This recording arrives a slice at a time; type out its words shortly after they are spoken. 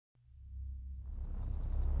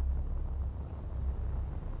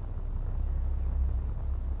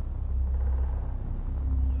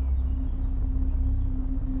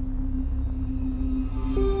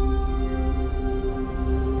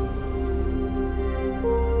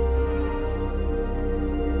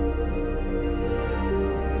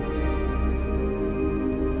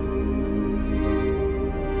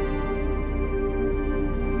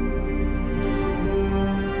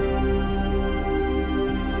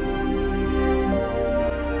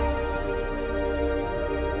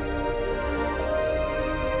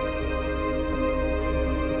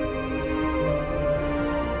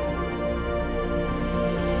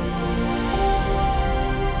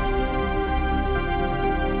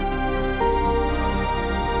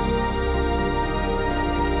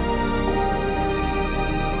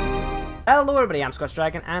Hello everybody, I'm Scottish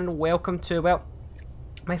Dragon and welcome to, well,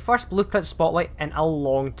 my first Blueprint Spotlight in a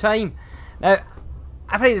long time. Now,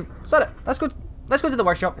 let's go to the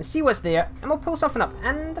workshop and see what's there and we'll pull something up.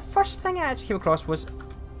 And the first thing I actually came across was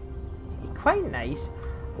a quite nice,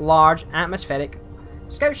 large, atmospheric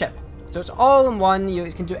scout ship. So it's all in one, you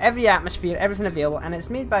can do every atmosphere, everything available, and it's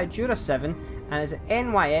made by Jura 7 and it's an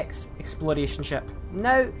NYX exploration ship.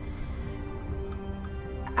 Now,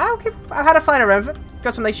 I've had a flying around with it.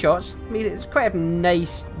 Got some nice shots. It's quite a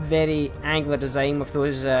nice, very angular design with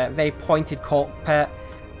those very pointed cockpit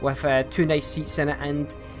with two nice seats in it,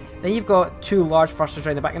 and then you've got two large thrusters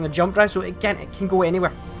around the back and a jump drive, so again it can go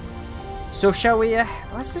anywhere. So shall we?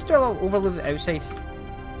 Let's just do a little overview of the outside.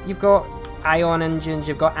 You've got ion engines,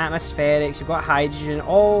 you've got atmospherics, you've got hydrogen,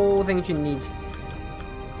 all the things you need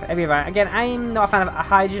for every variant. Again, I'm not a fan of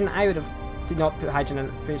hydrogen. I would have did not put hydrogen in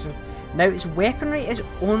it previously. Now its weaponry is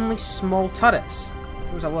only small turrets.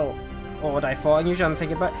 It was a little odd, I thought, and usually I'm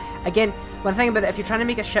thinking about. Again, when I think about it, if you're trying to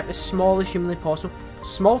make a ship as small as humanly possible,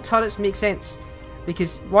 small turrets make sense.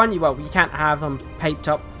 Because, one, you can't have them piped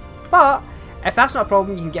up. But, if that's not a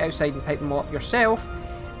problem, you can get outside and pipe them up yourself.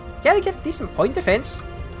 Yeah, they give decent point defense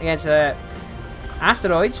against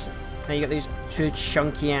asteroids. Now you got these two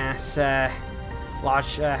chunky ass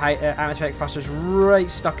large atmospheric thrusters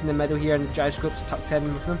right stuck in the middle here, and the gyroscopes tucked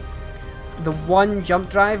in with them. The one jump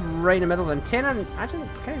drive right in the middle, the antenna actually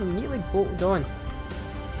kind of neatly bolted on.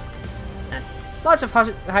 And lots of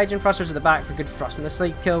hydrogen thrusters at the back for good thrusting. This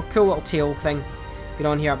like cool little tail thing going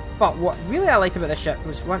on here. But what really I liked about this ship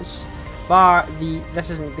was this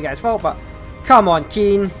isn't the guy's fault, but come on,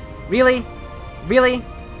 Keen, really,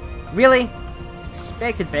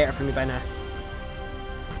 expected better from me by now.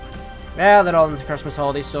 Well, they're all into Christmas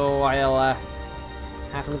holidays, so I'll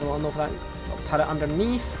have to leave a little note for that little turret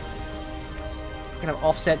underneath. Kind of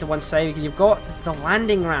offset to one side because you've got the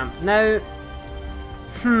landing ramp. Now,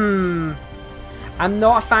 I'm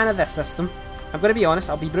not a fan of this system. I'm going to be honest.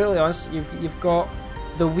 I'll be brutally honest. You've got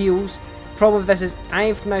the wheels. Problem with this is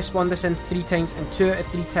I've now spawned this in 3 times, and 2 out of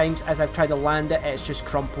 3 times as I've tried to land it, it's just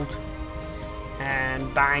crumpled.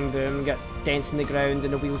 And bang, boom, got dents in the ground,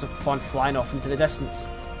 and the wheels have gone flying off into the distance.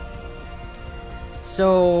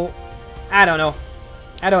 So, I don't know.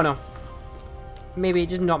 Maybe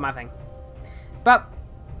just not my thing. But,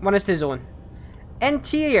 one is to his own.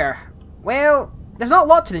 Interior. Well, there's not a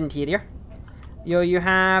lot to the interior. You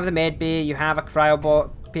have the med bay, you have a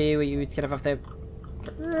cryobot bay where you would kind of have to...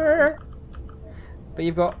 But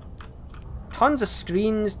you've got tons of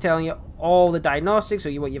screens telling you all the diagnostics,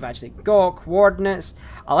 so what you've actually got, coordinates.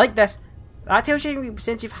 I like this. That tells you the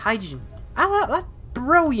percentage of hydrogen. That's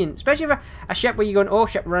brilliant. Especially for a ship where you're going, oh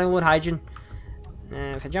shit, we're running low on hydrogen.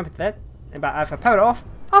 If I jump into that, but if I power it off,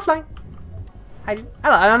 offline. I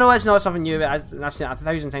know it's not something new, but I've seen it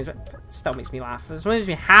 1,000 times, but it still makes me laugh. It makes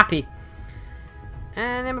me happy.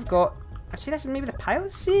 And then we've got, actually this is maybe the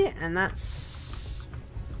pilot's seat, and that's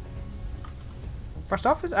first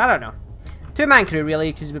officer? I don't know. 2-man crew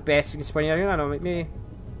really, because it's the best explaining. I don't know, maybe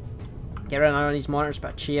get around on these monitors,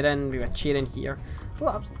 put a chair in, maybe a chair in here.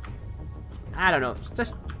 Well, I don't know, it's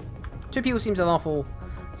just 2 people seems an awful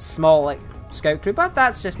small like scout crew, but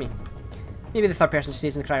that's just me. Maybe the 3rd person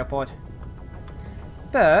stays in the cryopod.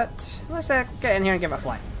 But let's get in here and give it a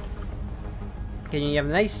fly. Okay, you have a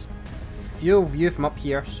nice fuel view from up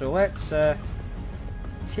here, so let's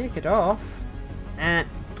take it off. And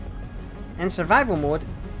in survival mode,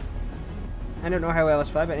 I don't know how well this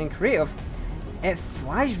flies, but in creative, it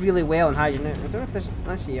flies really well in hydrogen. I don't know if there's.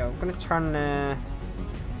 Let's see. I'm gonna turn.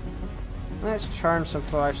 Let's turn some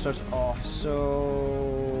thrusters off.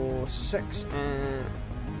 So 6 and.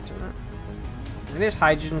 There's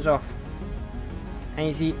hydrogen's off. And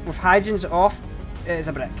you see, with hydrogen's off, it is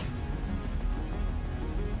a brick.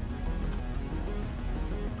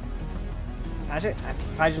 That's it.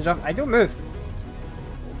 If hydrogen's off, I don't move.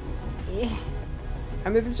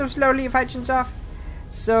 I'm moving so slowly if hydrogen's off.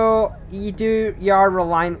 So, you are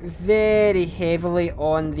relying very heavily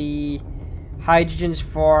on the hydrogens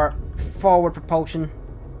for forward propulsion.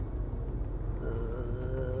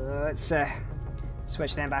 Let's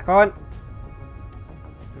switch them back on.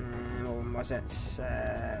 Was it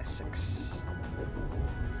 6?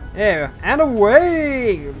 There we go. And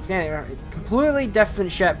away! Yeah, completely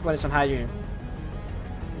different ship when it's on hydrogen.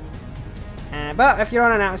 But if you're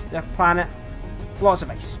on a planet, lots of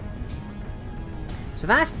ice. So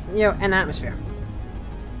that's, in atmosphere.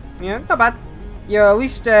 Not bad. At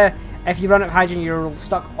least if you run out of hydrogen, you're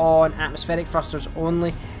stuck on atmospheric thrusters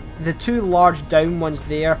only. The 2 large down ones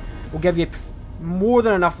there will give you more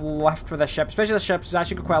than enough lift for this ship, especially the ship has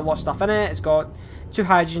actually got quite a lot of stuff in it. It's got 2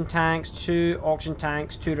 hydrogen tanks, 2 oxygen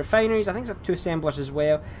tanks, 2 refineries, I think it's got 2 assemblers as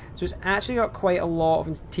well. So it's actually got quite a lot of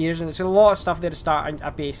interiors, and there's a lot of stuff there to start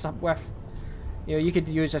a base up with. You know, you could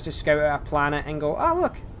use this to scout out a planet and go, oh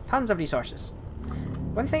look, tons of resources.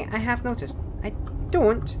 One thing I have noticed, let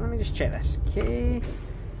me just check this, okay,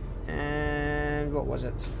 and what was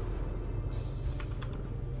it?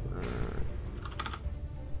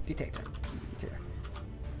 Detector.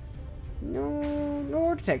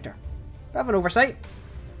 No detector. I have an oversight.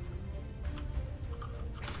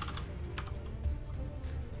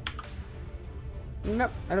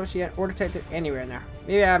 Nope, I don't see an ore detector anywhere in there.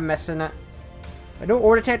 Maybe I'm missing it. I know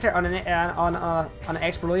ore detector on an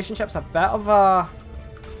exploration ship's a bit of a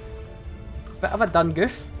done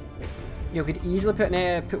goof. You could easily put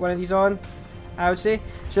one of these on, I would say.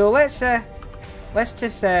 So let's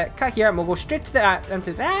just cut here and we'll go straight to God, I'm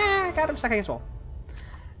stuck against the wall.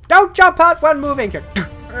 Don't jump out when moving here.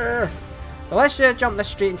 Well, let's jump this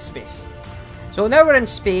straight into space. So now we're in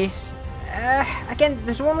space. Again,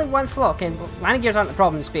 there's only one flaw. Again, landing gears aren't the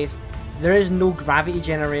problem in space. There is no gravity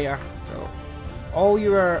generator. So all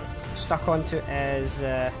you are stuck onto is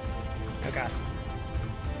oh god.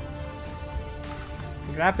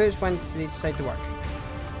 Grab boots when they decide to work.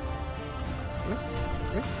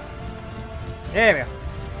 There we go.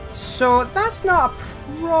 So that's not a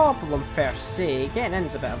problem per se. Getting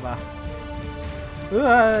in's a bit of a...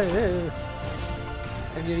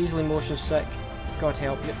 If you're easily motion sick, God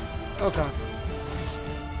help you. Oh god.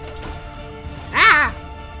 Ah!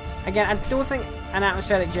 Again, I don't think an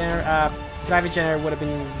atmospheric gravity generator would have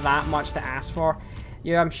been that much to ask for.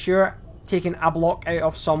 Yeah, I'm sure taking a block out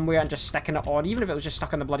of somewhere and just sticking it on, even if it was just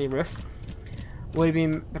stuck on the bloody roof, would have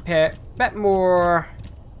been a bit more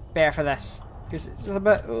better for this. Because it's just a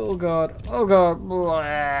bit, oh god,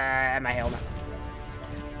 my helmet.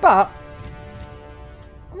 But,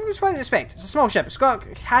 what do you expect? It's a small ship.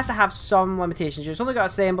 It has to have some limitations. It's only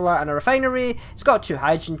got an assembler and a refinery. It's got 2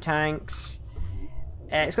 hydrogen tanks.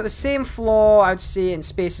 It's got the same flaw, I would say, in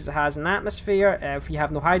space as it has in the atmosphere. If you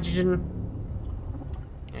have no hydrogen,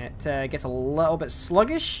 it gets a little bit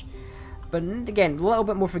sluggish. But again, a little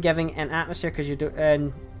bit more forgiving in atmosphere because you do. A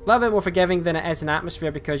little bit more forgiving than it is in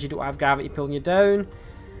atmosphere because you don't have gravity pulling you down.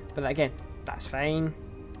 But again, that's fine.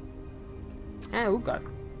 Oh god.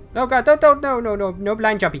 No god, no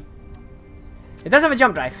blind jumpy. It does have a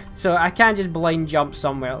jump drive, so I can't just blind jump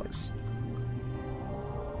somewhere else.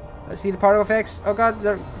 Let's see the particle effects. Oh god,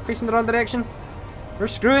 they're facing the wrong direction. We're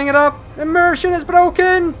screwing it up. Immersion is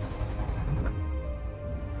broken!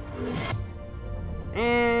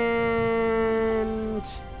 And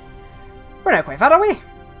we're not quite far away.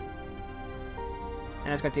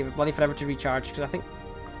 And it's going to take bloody forever to recharge because I think,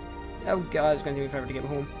 oh god, it's going to take me forever to get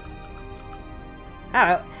home.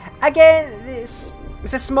 Again, it's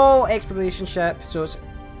a small exploration ship, so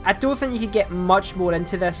I don't think you could get much more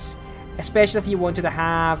into this, especially if you wanted to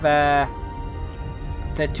have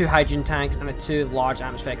the 2 hydrogen tanks and the 2 large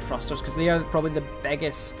atmospheric thrusters, because they are probably the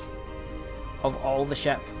biggest of all the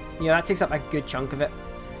ship. You know, that takes up a good chunk of it.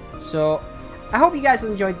 So I hope you guys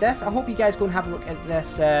enjoyed this. I hope you guys go and have a look at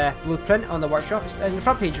this blueprint on the workshop. It's in the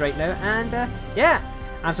front page right now. And yeah,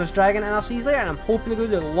 I'm SourceDragon, and I'll see you later. And I'm hoping to go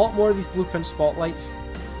do a lot more of these blueprint spotlights.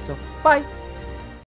 So, bye!